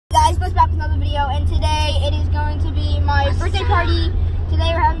Goes back to another video, and today it is going to be my birthday party.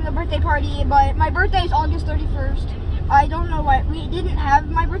 Today we're having a birthday party, but my birthday is August 31st. I don't know why we didn't have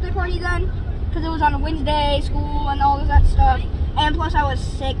my birthday party then, because it was on a Wednesday, school, and all of that stuff. And plus I was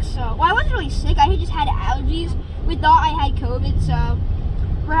sick, so, well, I wasn't really sick, I just had allergies. We thought I had COVID, so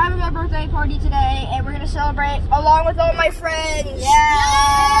we're having my birthday party today, and we're going to celebrate along with all my friends.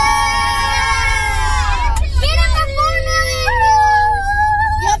 Yeah!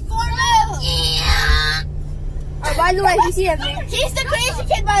 By the way, you see him. He's the crazy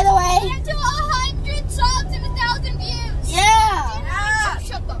kid, by the way. And to 100 subs and 1,000 views. Yeah.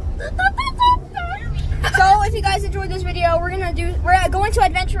 Shut up. So, if you guys enjoyed this video, we're going to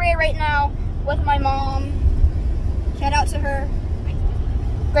Adventure Air right now with my mom. Shout out to her.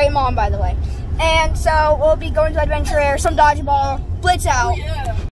 Great mom, by the way. And so we'll be going to Adventure Air, some dodgeball, blitz out. Oh, yeah.